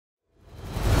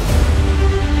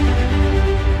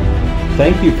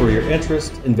Thank you for your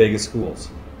interest in Vega Schools.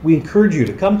 We encourage you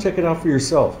to come check it out for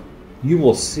yourself. You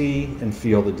will see and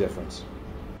feel the difference.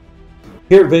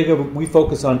 Here at Vega, we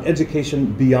focus on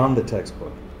education beyond the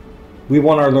textbook. We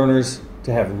want our learners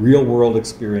to have real-world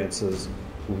experiences,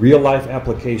 real-life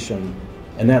application,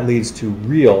 and that leads to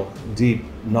real, deep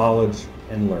knowledge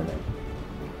and learning.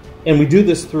 And we do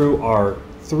this through our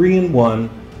 3-in-1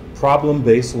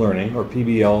 problem-based learning, or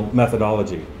PBL,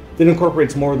 methodology that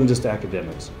incorporates more than just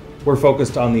academics. We're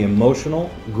focused on the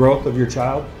emotional growth of your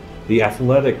child, the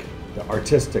athletic, the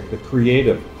artistic, the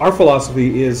creative. Our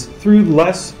philosophy is through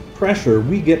less pressure,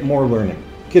 we get more learning.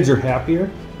 Kids are happier,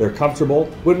 they're comfortable.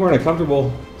 When we're in a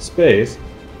comfortable space,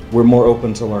 we're more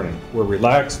open to learning. We're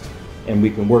relaxed and we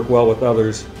can work well with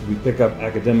others. We pick up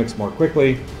academics more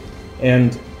quickly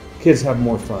and kids have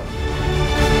more fun.